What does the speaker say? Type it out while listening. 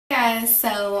guys,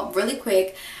 so really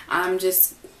quick, I don't know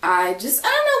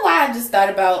why I just thought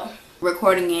about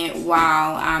recording it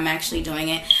while I'm actually doing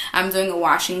it. I'm doing a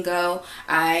wash and go.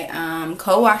 I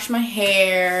co-washed my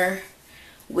hair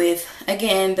with,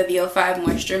 again, the VO5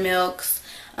 Moisture Milks,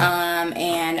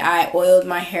 and I oiled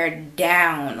my hair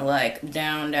down, like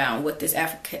down with this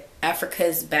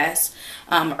Africa's Best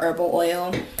herbal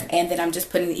oil, and then I'm just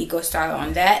putting the Eco Styler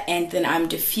on that, and then I'm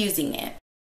diffusing it.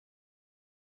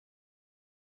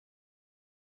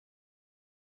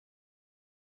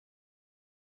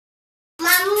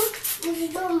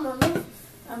 Mommy.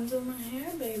 I'm doing my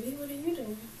hair, baby. What are you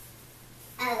doing?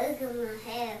 I look at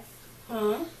my hair.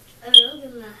 Huh? I look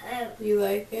at my hair. You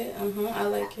like it? I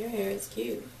like your hair. It's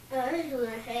cute. I look at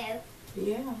my hair.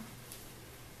 Yeah.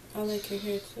 I like your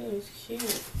hair too. It's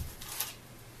cute.